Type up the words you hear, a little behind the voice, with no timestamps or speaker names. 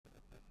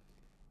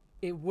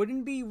It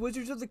wouldn't be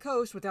Wizards of the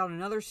Coast without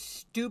another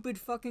stupid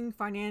fucking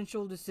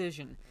financial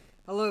decision.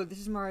 Hello, this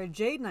is Mario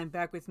Jade, and I'm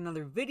back with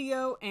another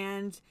video,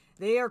 and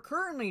they are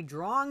currently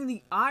drawing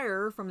the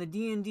ire from the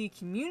D&D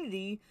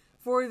community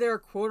for their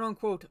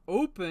quote-unquote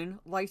open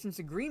license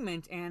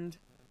agreement, and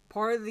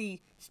part of the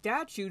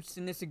statutes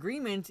in this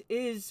agreement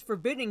is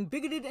forbidding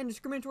bigoted and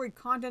discriminatory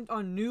content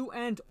on new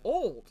and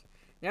old.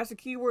 That's the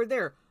key word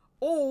there.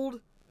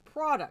 Old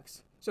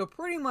products. So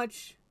pretty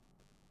much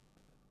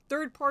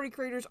third-party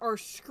creators are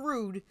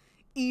screwed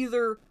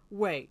either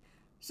way.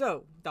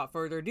 So, without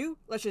further ado,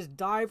 let's just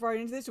dive right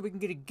into this so we can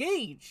get a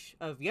gauge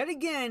of, yet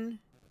again,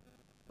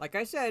 like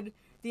I said,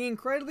 the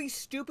incredibly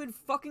stupid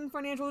fucking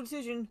financial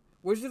decision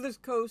Wizards of the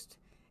Coast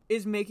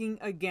is making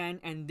again.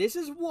 And this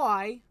is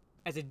why,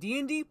 as a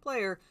D&D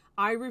player,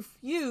 I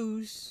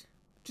refuse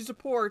to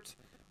support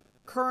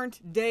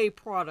current day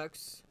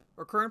products,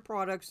 or current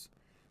products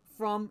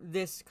from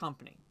this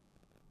company.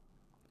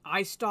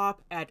 I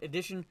stop at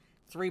edition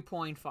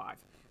 3.5.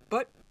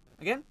 But,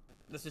 again,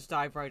 let's just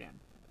dive right in.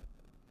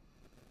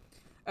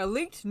 A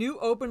leaked new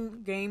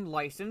open game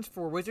license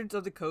for Wizards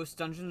of the Coast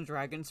Dungeons &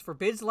 Dragons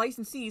forbids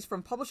licensees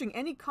from publishing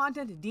any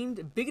content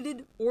deemed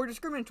bigoted or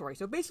discriminatory.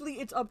 So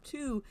basically, it's up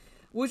to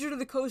Wizards of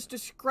the Coast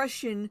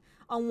discretion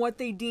on what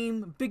they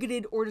deem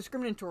bigoted or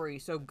discriminatory.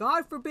 So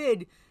God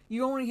forbid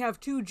you only have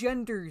 2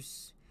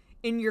 genders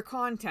in your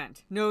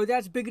content. No,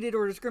 that's bigoted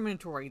or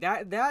discriminatory.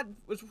 That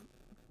was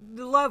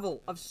the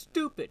level of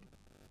stupid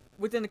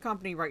within the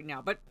company right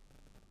now. But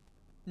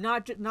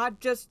not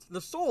just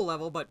the soul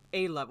level, but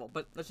a level.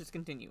 But let's just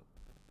continue.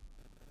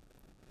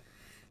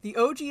 The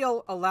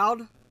OGL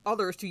allowed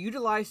others to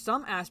utilize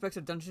some aspects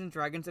of Dungeons &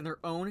 Dragons in their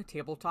own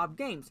tabletop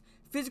games,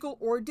 physical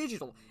or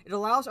digital. It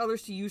allows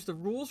others to use the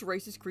rules,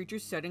 races,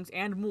 creatures, settings,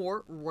 and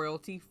more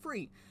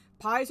royalty-free.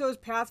 Paizo's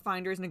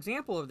Pathfinder is an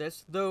example of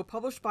this, though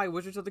published by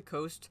Wizards of the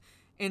Coast.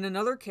 In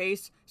another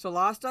case,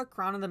 Solasta,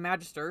 Crown of the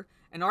Magister,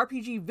 an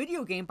RPG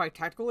video game by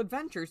Tactical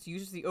Adventures,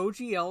 uses the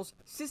OGL's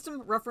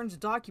System Reference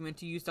Document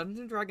to use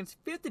Dungeons & Dragons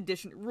 5th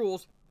edition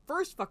rules.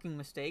 First fucking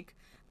mistake.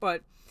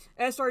 But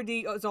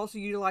SRD is also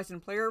utilized in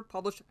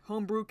player-published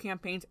homebrew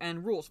campaigns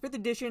and rules. 5th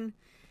edition...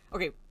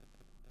 Okay,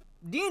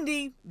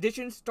 D&D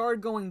edition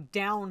started going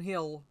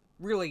downhill,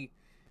 really,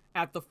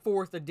 at the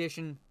 4th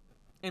edition,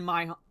 in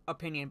my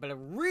opinion. But it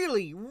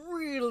really,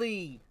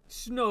 really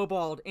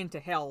snowballed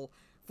into hell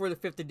for the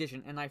 5th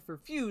edition, and I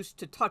refuse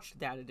to touch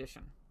that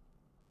edition.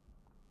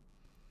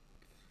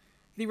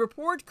 The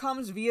report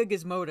comes via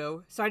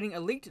Gizmodo, citing a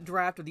leaked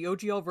draft of the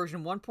OGL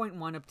version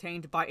 1.1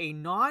 obtained by a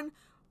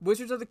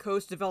non-Wizards of the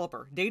Coast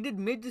developer. Dated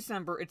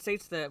mid-December, it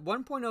states that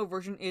 1.0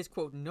 version is,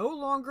 quote, no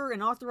longer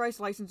an authorized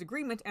license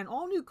agreement, and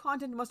all new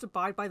content must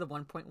abide by the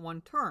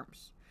 1.1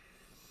 terms.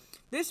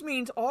 This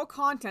means all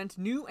content,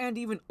 new and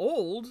even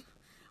old,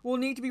 will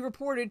need to be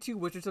reported to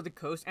Wizards of the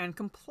Coast and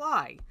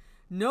comply.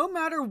 No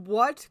matter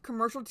what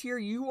commercial tier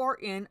you are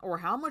in or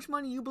how much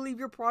money you believe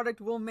your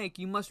product will make,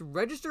 you must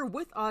register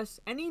with us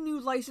any new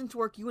licensed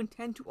work you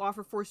intend to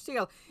offer for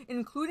sale,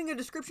 including a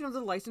description of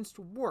the licensed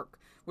work,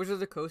 Wizards of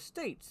the Coast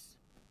states.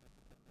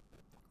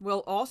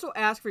 We'll also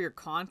ask for your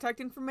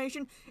contact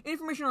information,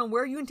 information on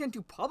where you intend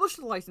to publish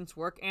the licensed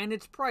work, and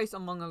its price,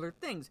 among other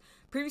things.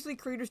 Previously,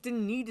 creators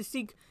didn't need to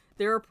seek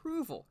their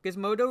approval.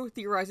 Gizmodo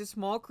theorizes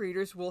small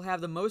creators will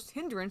have the most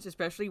hindrance,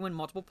 especially when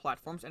multiple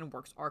platforms and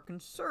works are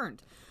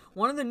concerned.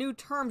 One of the new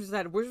terms is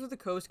that Wizards of the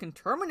Coast can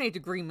terminate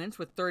agreements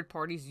with third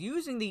parties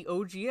using the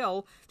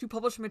OGL to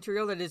publish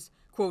material that is,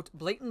 quote,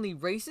 blatantly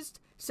racist,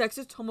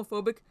 sexist,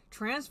 homophobic,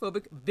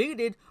 transphobic,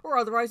 bigoted, or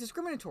otherwise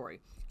discriminatory.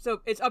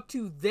 So it's up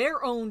to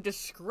their own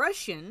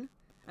discretion,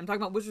 I'm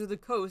talking about Wizards of the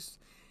Coast,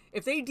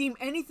 if they deem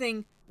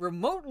anything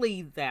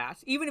remotely that,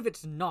 even if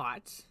it's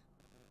not,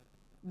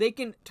 they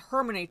can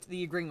terminate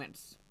the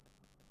agreements.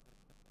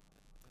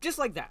 Just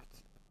like that.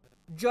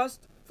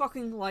 Just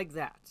fucking like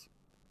that.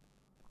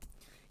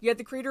 Yet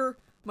the creator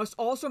must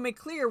also make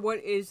clear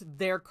what is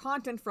their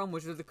content from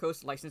Wizards of the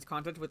Coast licensed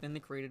content within the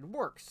created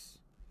works.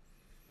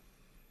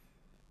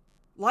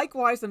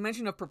 Likewise, the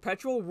mention of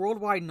perpetual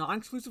worldwide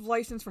non-exclusive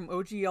license from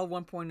OGL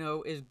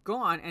 1.0 is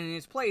gone, and in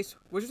its place,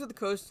 Wizards of the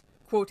Coast,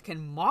 quote,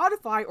 can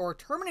modify or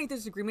terminate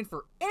this agreement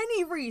for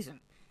any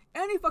reason.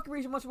 Any fucking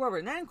reason whatsoever.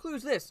 And that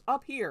includes this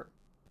up here.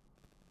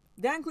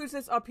 That includes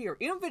this up here.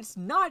 Even if it's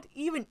not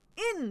even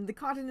in the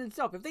content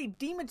itself. If they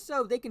deem it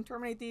so, they can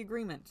terminate the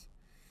agreement.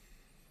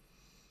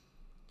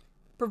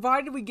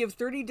 Provided we give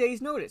 30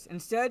 days notice.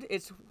 Instead,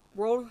 it's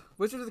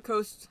Wizards of the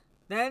Coast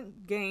then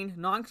gain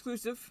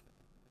non-exclusive,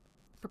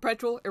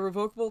 perpetual,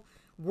 irrevocable,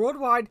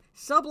 worldwide,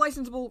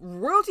 sub-licensable,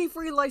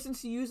 royalty-free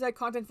license to use that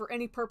content for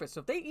any purpose.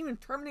 So if they even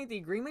terminate the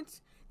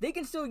agreement, they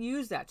can still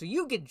use that. So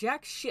you get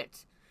jack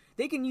shit.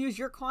 They can use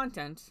your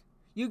content.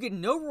 You get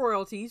no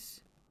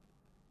royalties.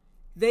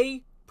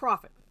 They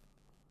profit.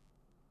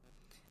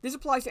 This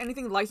applies to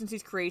anything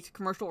licensees create,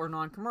 commercial or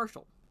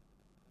non-commercial.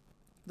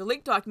 The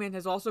leaked document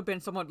has also been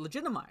somewhat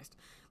legitimized.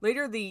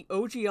 Later, the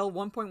OGL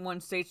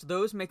 1.1 states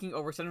those making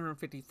over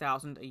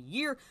 $750,000 a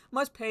year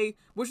must pay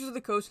Wizards of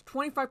the Coast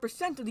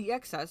 25% of the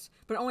excess,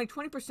 but only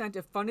 20%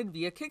 if funded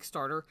via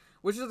Kickstarter,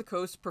 Wizards of the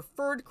Coast's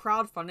preferred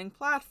crowdfunding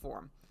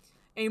platform.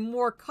 A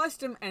more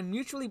custom and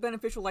mutually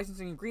beneficial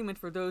licensing agreement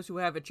for those who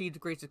have achieved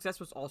great success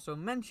was also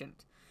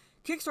mentioned.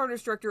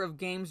 Kickstarter's director of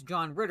games,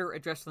 John Ritter,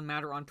 addressed the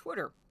matter on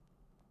Twitter.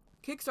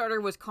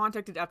 Kickstarter was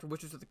contacted after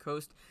Wizards of the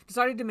Coast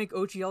decided to make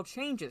OGL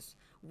changes,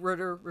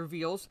 Ritter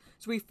reveals,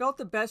 so we felt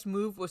the best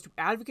move was to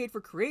advocate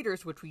for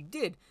creators, which we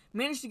did,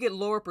 managed to get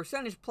lower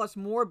percentage plus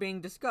more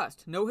being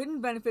discussed. No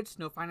hidden benefits,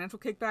 no financial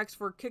kickbacks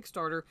for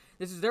Kickstarter.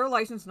 This is their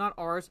license, not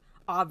ours,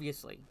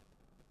 obviously.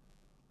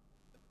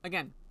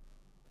 Again,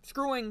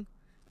 screwing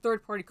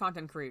third-party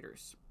content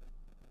creators.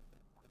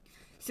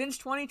 Since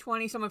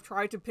 2020, some have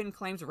tried to pin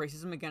claims of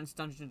racism against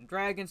Dungeons &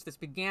 Dragons. This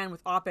began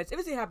with op-eds. It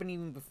was happened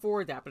even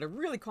before that, but it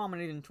really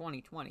culminated in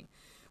 2020.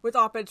 With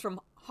op-eds from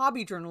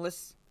hobby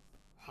journalists,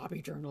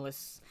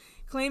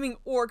 claiming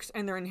orcs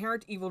and their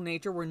inherent evil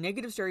nature were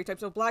negative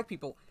stereotypes of black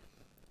people.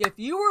 If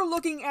you are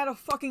looking at a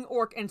fucking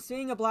orc and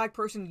seeing a black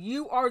person,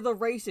 you are the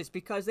racist,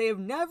 because they have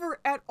never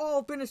at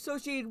all been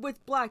associated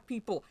with black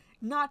people.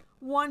 Not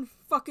one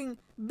fucking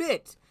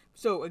bit.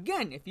 So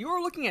again, if you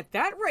are looking at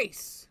that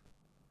race,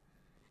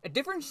 a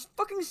different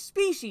fucking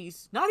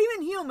species, not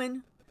even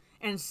human,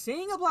 and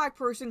seeing a black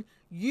person,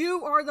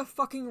 you are the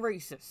fucking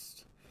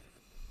racist.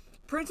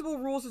 Principal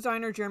rules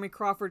designer Jeremy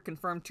Crawford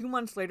confirmed 2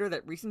 months later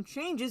that recent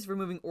changes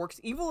removing orcs'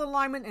 evil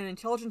alignment and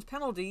intelligence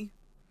penalty.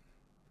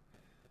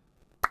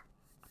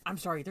 I'm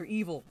sorry, they're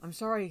evil. I'm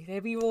sorry, they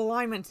have evil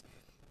alignment.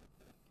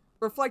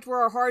 Reflect where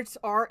our hearts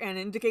are and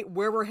indicate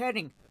where we're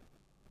heading.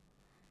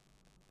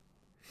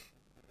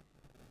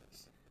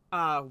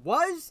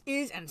 Was,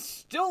 is, and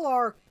still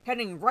are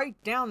heading right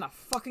down the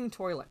fucking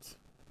toilet.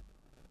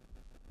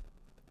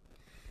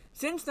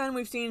 Since then,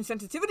 we've seen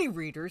sensitivity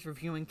readers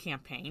reviewing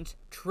campaigns,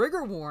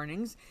 trigger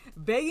warnings,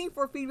 begging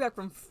for feedback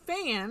from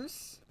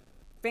fans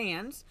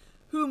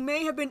who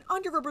may have been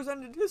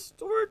underrepresented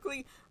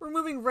historically,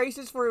 removing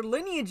races for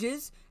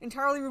lineages,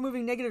 entirely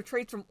removing negative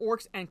traits from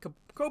orcs and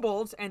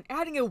kobolds, and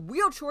adding a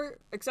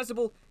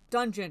wheelchair-accessible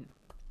dungeon.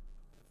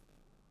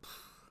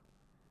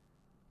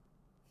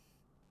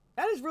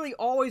 That has really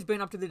always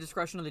been up to the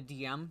discretion of the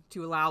DM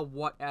to allow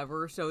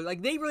whatever. So,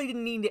 like, they really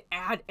didn't need to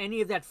add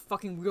any of that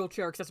fucking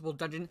wheelchair-accessible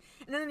dungeon.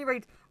 And at any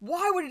rate,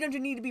 why would a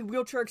dungeon need to be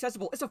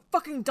wheelchair-accessible? It's a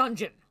fucking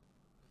dungeon!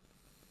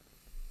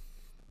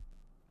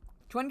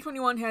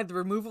 2021 had the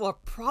removal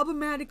of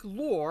problematic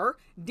lore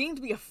deemed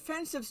to be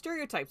offensive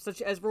stereotypes,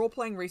 such as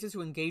role-playing races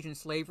who engage in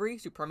slavery,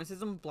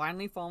 supremacism,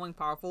 blindly following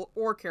powerful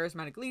or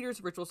charismatic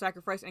leaders, ritual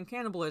sacrifice, and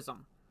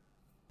cannibalism.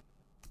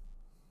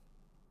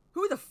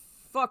 Who the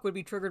fuck would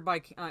be triggered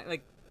by,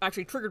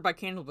 actually triggered by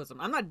cannibalism?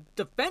 I'm not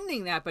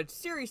defending that, but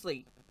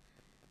seriously.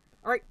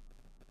 Alright?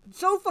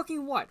 So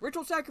fucking what?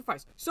 Ritual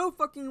sacrifice. So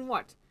fucking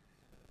what?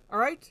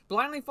 Alright?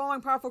 Blindly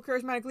following powerful,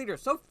 charismatic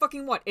leaders. So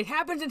fucking what? It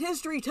happens in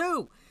history,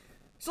 too!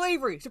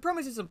 Slavery,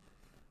 supremacism.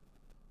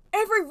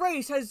 Every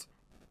race has,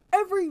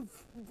 every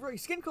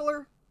skin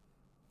color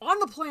on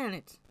the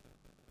planet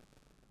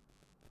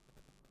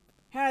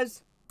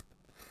has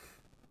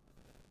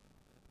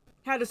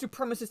had a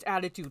supremacist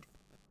attitude.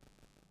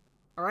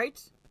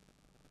 Alright?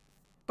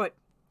 But,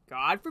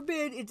 God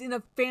forbid, it's in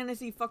a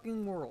fantasy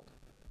fucking world.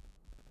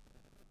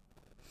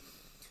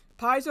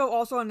 Paizo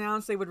also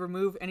announced they would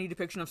remove any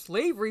depiction of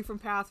slavery from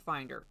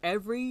Pathfinder.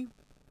 Every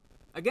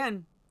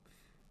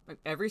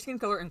skin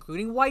color,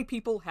 including white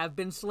people, have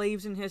been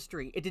slaves in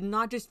history. It did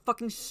not just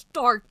fucking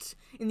start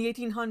in the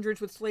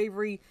 1800s with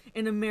slavery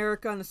in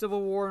America and the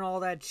Civil War and all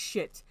that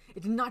shit.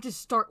 It did not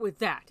just start with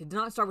that. It did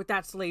not start with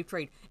that slave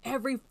trade.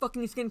 Every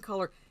fucking skin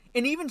color,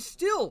 and even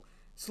still,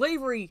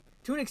 slavery,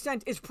 to an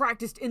extent, is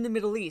practiced in the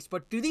Middle East.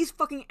 But do these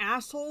fucking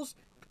assholes,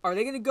 are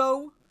they gonna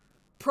go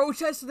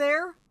protest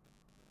there?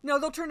 No,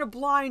 they'll turn a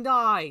blind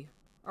eye.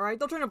 Alright?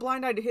 They'll turn a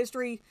blind eye to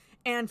history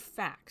and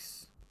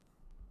facts.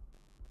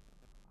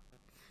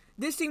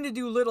 This seemed to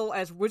do little,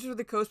 as Wizards of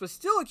the Coast was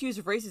still accused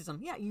of racism.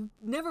 Yeah, you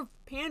never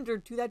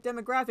pandered to that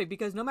demographic,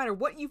 because no matter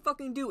what you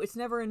fucking do, it's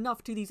never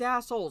enough to these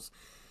assholes.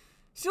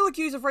 Still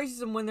accused of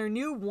racism when their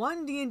new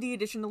 1 D&D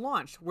edition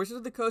launched. Wizards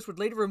of the Coast would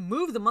later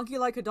remove the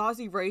monkey-like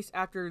Hadazi race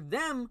after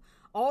them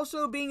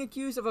also being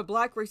accused of a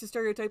black racist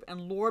stereotype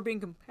and lore being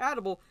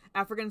compatible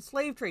African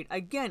slave trade.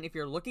 Again, if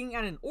you're looking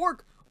at an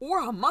orc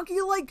or a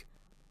monkey-like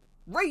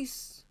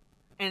race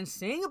and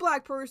seeing a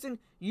black person,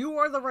 you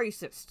are the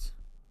racist.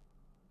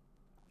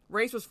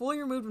 Race was fully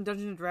removed from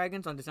Dungeons &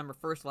 Dragons on December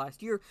 1st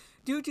last year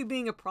due to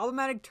being a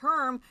problematic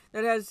term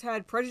that has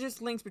had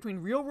prejudiced links between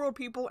real-world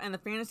people and the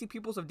fantasy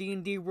peoples of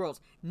D&D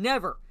worlds.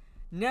 Never.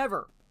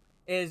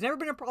 It has never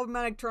been a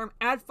problematic term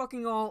at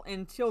fucking all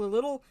until the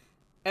little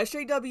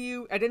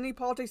SJW, identity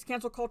politics,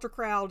 cancel culture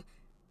crowd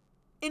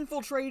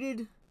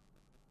infiltrated,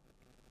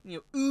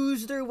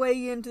 oozed their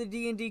way into the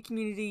D&D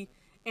community,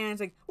 and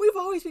it's like, we've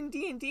always been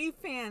D&D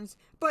fans,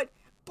 but,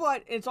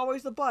 it's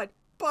always the but,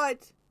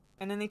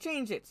 and then they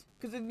changed it.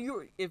 Because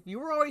if you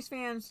were always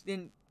fans,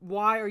 then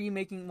why are you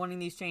wanting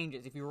these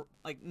changes? If you were,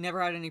 like,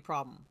 never had any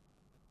problem.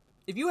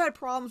 If you had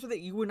problems with it,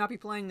 you would not be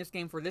playing this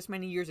game for this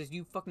many years as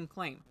you fucking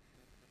claim.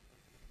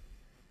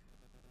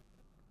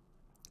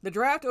 The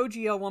draft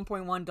OGL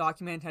 1.1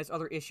 document has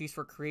other issues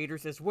for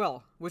creators as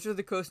well. Wizards of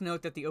the Coast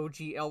note that the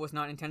OGL was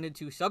not intended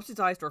to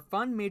subsidize or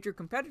fund major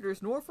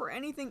competitors, nor for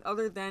anything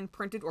other than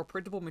printed or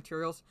printable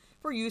materials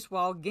for use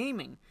while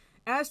gaming.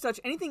 As such,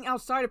 anything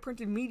outside of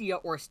printed media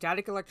or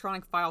static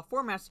electronic file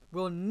formats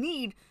will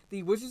need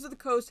the Wizards of the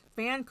Coast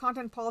fan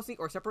content policy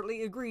or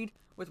separately agreed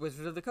with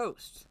Wizards of the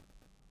Coast.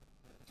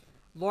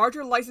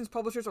 Larger licensed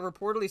publishers are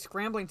reportedly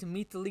scrambling to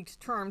meet the leaked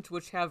terms,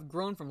 which have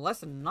grown from less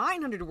than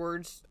 900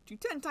 words to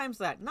 10 times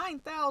that,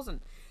 9,000.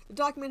 The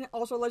document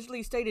also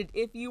allegedly stated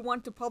if you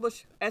want to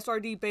publish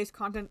SRD-based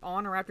content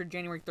on or after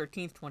January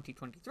 13th,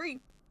 2023,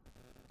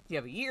 you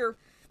have a year,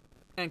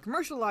 and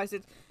commercialize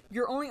it,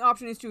 your only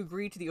option is to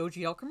agree to the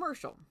OGL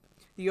commercial.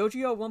 The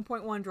OGL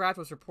 1.1 draft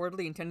was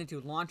reportedly intended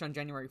to launch on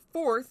January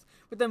 4th,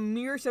 with a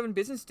mere 7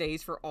 business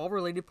days for all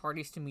related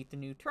parties to meet the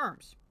new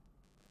terms.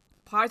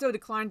 Paizo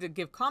declined to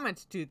give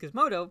comments to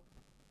Gizmodo,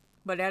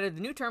 but added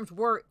the new terms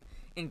were,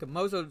 in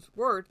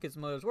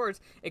Gizmodo's words,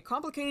 a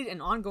complicated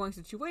and ongoing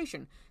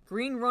situation.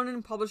 Green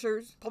Ronin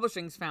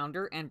Publishing's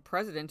founder and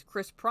president,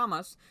 Chris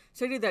Promas,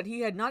 stated that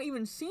he had not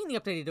even seen the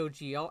updated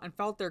OGL and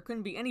felt there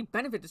couldn't be any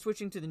benefit to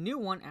switching to the new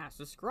one as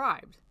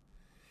described.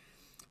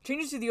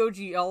 Changes to the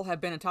OGL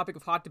have been a topic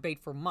of hot debate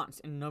for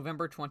months. In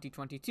November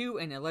 2022,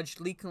 an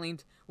alleged leak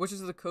claimed Wizards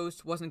of the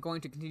Coast wasn't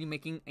going to continue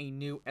making a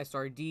new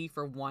SRD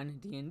for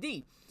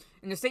 1D&D.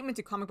 In a statement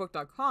to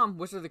comicbook.com,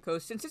 Wizards of the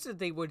Coast insisted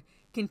they would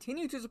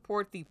continue to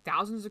support the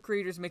thousands of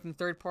creators making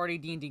third-party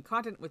D&D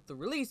content with the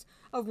release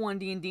of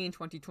 1D&D in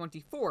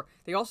 2024.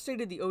 They also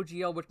stated the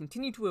OGL would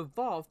continue to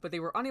evolve, but they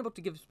were unable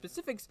to give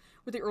specifics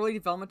with the early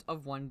development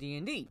of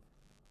 1D&D.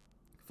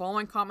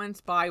 Following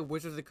comments by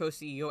Wizards of the Coast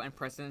CEO and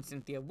President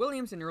Cynthia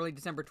Williams in early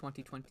December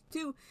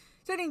 2022,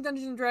 stating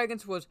Dungeons &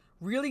 Dragons was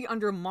really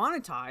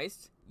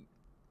under-monetized,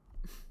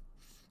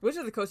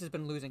 Wizards of the Coast has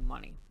been losing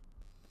money.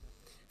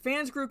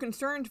 Fans grew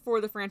concerned for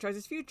the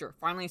franchise's future.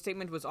 Finally, a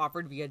statement was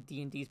offered via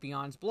D&D's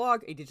Beyond's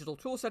blog, a digital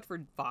toolset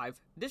for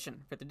 5th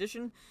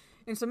edition.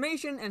 In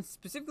summation, and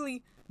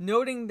specifically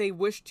noting they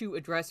wished to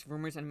address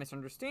rumors and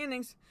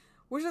misunderstandings,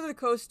 Wizards of the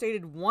Coast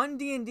stated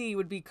 1D&D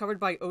would be covered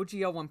by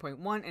OGL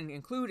 1.1 and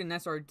include an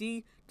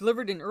SRD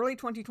delivered in early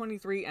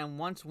 2023 and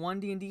once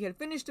 1D&D had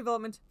finished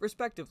development,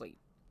 respectively.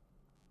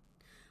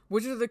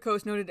 Wizards of the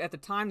Coast noted at the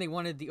time they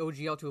wanted the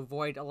OGL to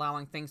avoid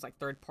allowing things like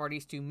third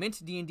parties to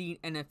mint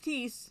D&D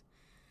NFTs,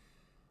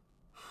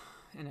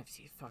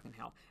 fucking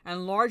hell,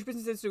 and large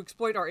businesses to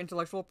exploit our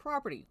intellectual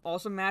property.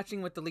 Also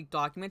matching with the leaked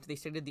document, they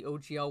stated the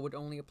OGL would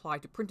only apply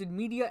to printed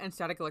media and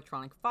static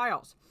electronic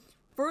files.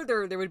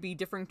 Further, there would be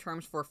differing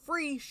terms for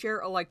free,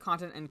 share-alike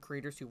content and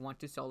creators who want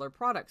to sell their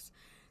products.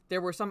 There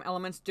were some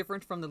elements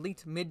different from the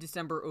leaked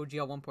mid-December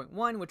OGL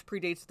 1.1, which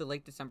predates the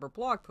late December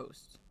blog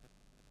posts.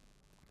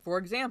 For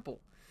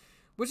example,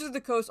 Wizards of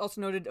the Coast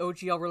also noted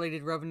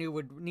OGL-related revenue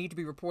would need to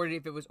be reported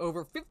if it was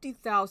over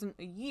 $50,000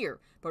 a year,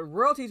 but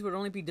royalties would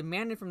only be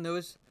demanded from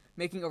those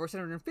making over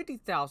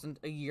 $750,000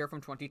 a year from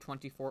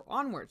 2024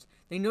 onwards.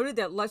 They noted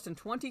that less than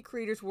 20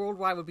 creators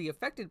worldwide would be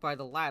affected by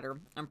the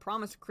latter, and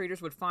promised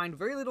creators would find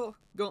very little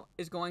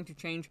is going to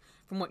change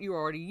from what you're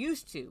already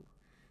used to.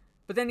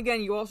 But then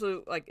again, you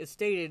also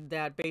stated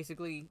that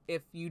basically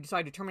if you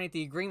decide to terminate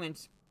the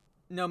agreement,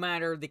 no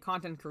matter the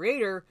content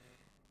creator,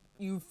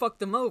 you fuck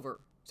them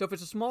over. So if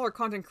it's a smaller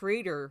content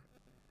creator,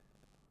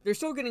 they're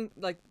still getting,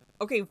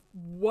 okay,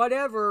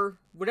 whatever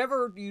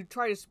you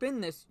try to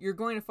spin this, you're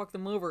going to fuck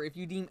them over if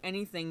you deem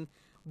anything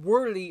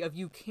worthy of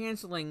you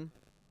canceling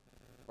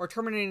or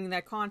terminating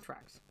that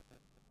contract.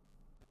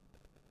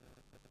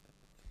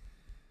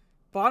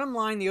 Bottom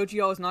line, the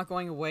OGL is not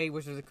going away,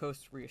 Wizards of the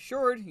Coast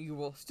reassured. You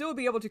will still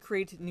be able to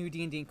create new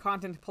D&D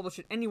content, publish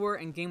it anywhere,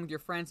 and game with your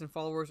friends and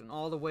followers in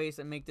all the ways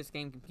that make this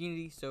game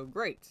community so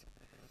great.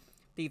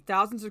 The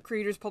thousands of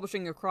creators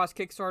publishing across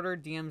Kickstarter,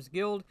 DM's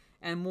Guild,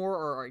 and more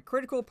are a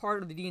critical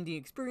part of the D&D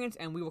experience,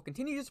 and we will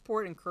continue to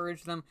support and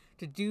encourage them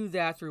to do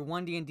that through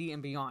 1D&D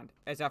and beyond.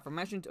 As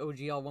aforementioned,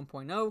 OGL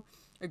 1.0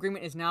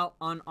 agreement is now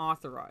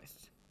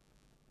unauthorized.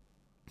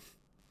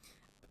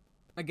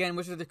 Again,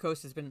 Wizards of the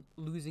Coast has been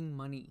losing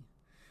money.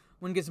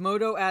 When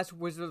Gizmodo asked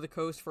Wizards of the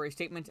Coast for a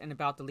statement and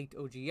about the leaked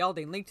OGL,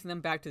 they linked them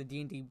back to the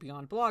D&D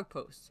Beyond blog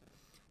posts.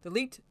 The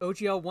leaked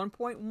OGL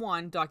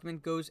 1.1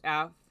 document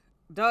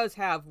does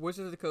have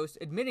Wizards of the Coast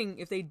admitting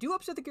if they do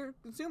upset the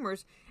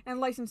consumers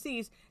and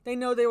licensees, they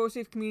know they will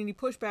receive community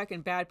pushback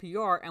and bad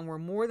PR, and we're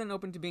more than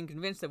open to being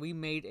convinced that we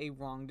made a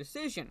wrong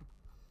decision.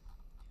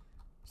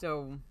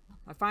 So,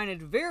 I find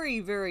it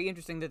very, very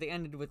interesting that they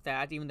ended with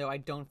that, even though I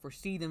don't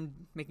foresee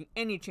them making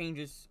any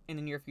changes in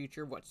the near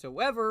future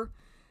whatsoever.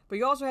 But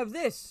you also have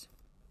this,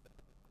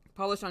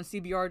 published on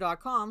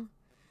CBR.com,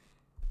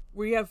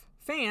 where you have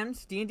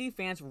fans, D&D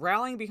fans,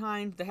 rallying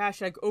behind the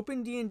hashtag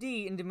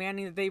OpenD&D and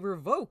demanding that they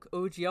revoke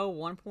OGL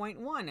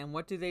 1.1. And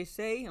what do they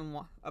say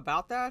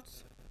about that?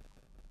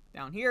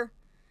 Down here.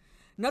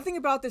 Nothing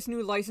about this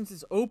new license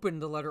is open,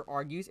 the letter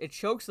argues. It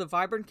chokes the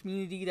vibrant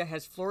community that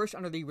has flourished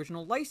under the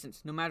original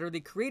license. No matter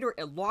the creator,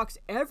 it locks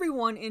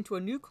everyone into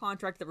a new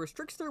contract that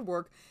restricts their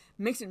work,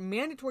 makes it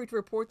mandatory to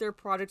report their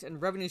projects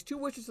and revenues to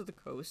Wizards of the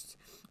Coast,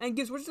 and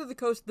gives Wizards of the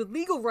Coast the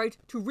legal right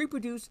to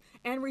reproduce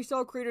and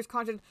resell creators'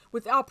 content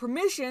without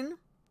permission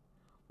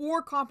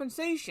or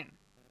compensation.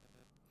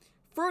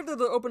 Further,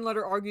 the open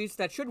letter argues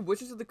that should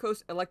Wizards of the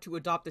Coast elect to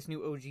adopt this new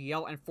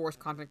OGL and force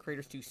content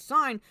creators to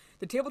sign,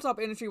 the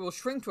tabletop industry will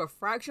shrink to a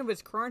fraction of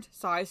its current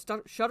size,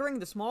 shuttering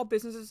the small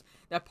businesses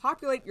that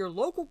populate your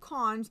local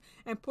cons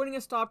and putting a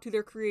stop to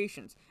their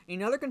creations.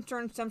 Another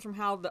concern stems from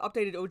how the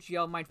updated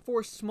OGL might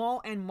force small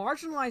and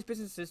marginalized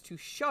businesses to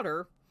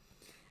shutter,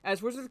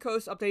 as Wizards of the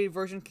Coast's updated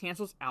version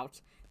cancels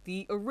out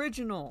the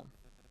original.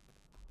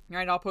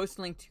 Alright, I'll post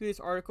a link to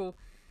this article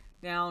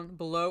down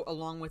below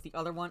along with the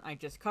other one I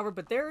just covered,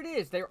 but there it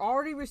is. They're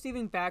already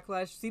receiving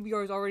backlash.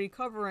 CBR is already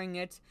covering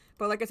it,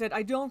 but like I said,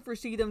 I don't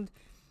foresee them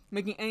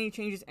making any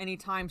changes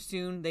anytime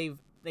soon. They've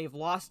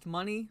lost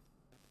money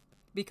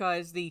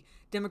because the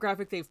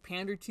demographic they've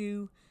pandered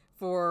to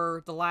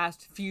for the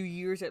last few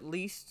years at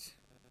least.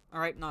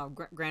 Alright, now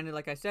granted,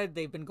 like I said,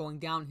 they've been going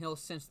downhill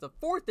since the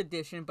 4th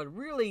edition, but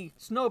really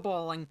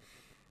snowballing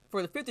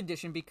for the 5th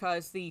edition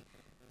because the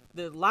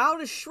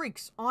loudest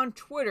shrieks on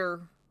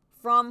Twitter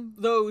from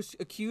those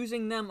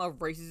accusing them of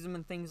racism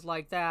and things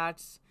like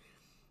that,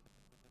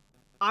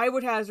 I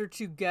would hazard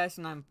to guess,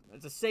 and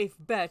it's a safe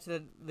bet,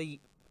 that the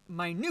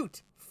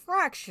minute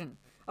fraction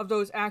of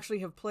those actually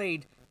have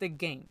played the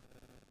game.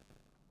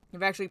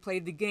 Have actually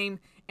played the game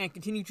and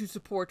continue to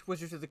support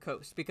Wizards of the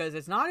Coast, because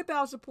it's not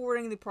about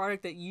supporting the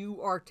product that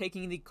you are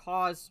taking the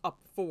cause up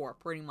for,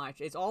 pretty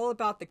much. It's all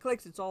about the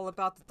clicks, it's all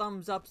about the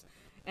thumbs ups,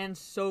 and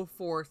so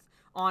forth.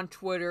 On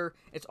Twitter,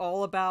 it's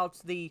all about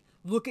the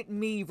look at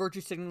me virtue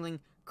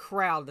signaling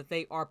crowd that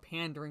they are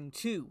pandering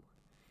to.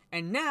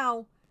 And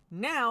now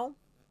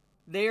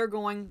they are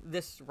going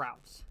this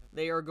route.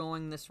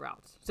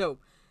 So,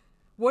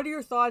 what are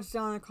your thoughts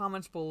down in the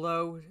comments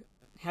below?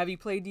 Have you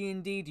played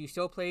D&D? Do you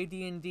still play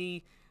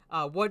D&D?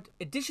 What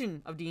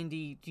edition of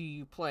D&D do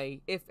you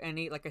play, if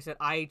any? Like I said,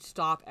 I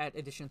stop at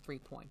edition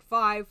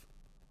 3.5.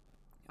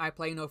 I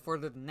play no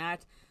further than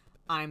that.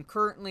 I'm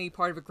currently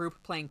part of a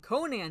group playing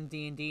Conan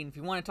D&D, and if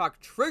you want to talk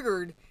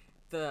triggered,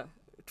 the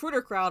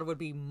Twitter crowd would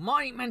be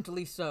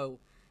monumentally so,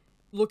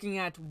 looking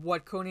at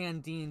what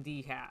Conan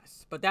D&D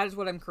has. But that is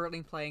what I'm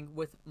currently playing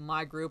with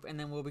my group, and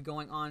then we'll be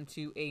going on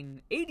to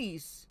an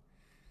 80s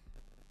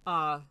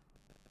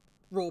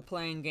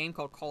role-playing game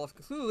called Call of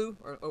Cthulhu,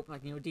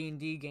 or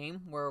D&D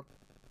game, where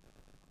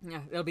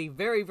it'll be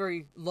very,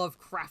 very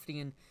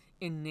Lovecraftian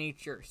in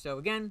nature. So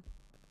again,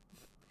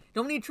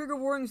 don't need trigger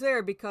warnings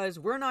there because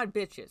we're not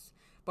bitches.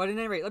 But at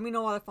any rate, let me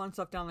know all that fun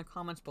stuff down in the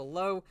comments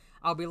below.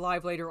 I'll be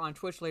live later on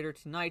Twitch later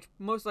tonight,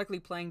 most likely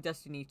playing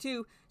Destiny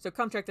 2. So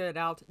come check that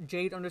out.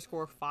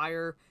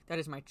 Jade_Fire. That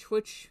is my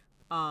Twitch,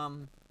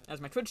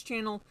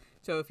 channel.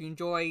 So if you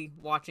enjoy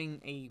watching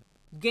a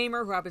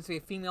gamer who happens to be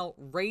a female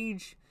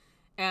rage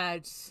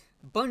at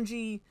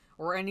Bungie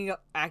or any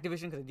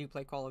Activision, because I do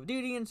play Call of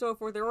Duty and so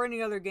forth, or any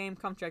other game,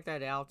 come check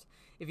that out.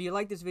 If you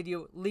like this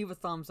video, leave a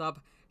thumbs up.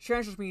 Share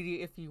on social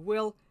media if you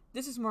will.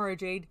 This is Mario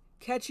Jade.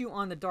 Catch you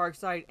on the dark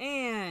side,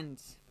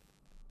 and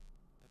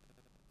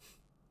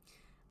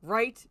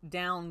right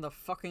down the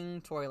fucking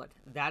toilet.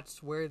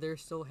 That's where they're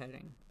still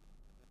heading.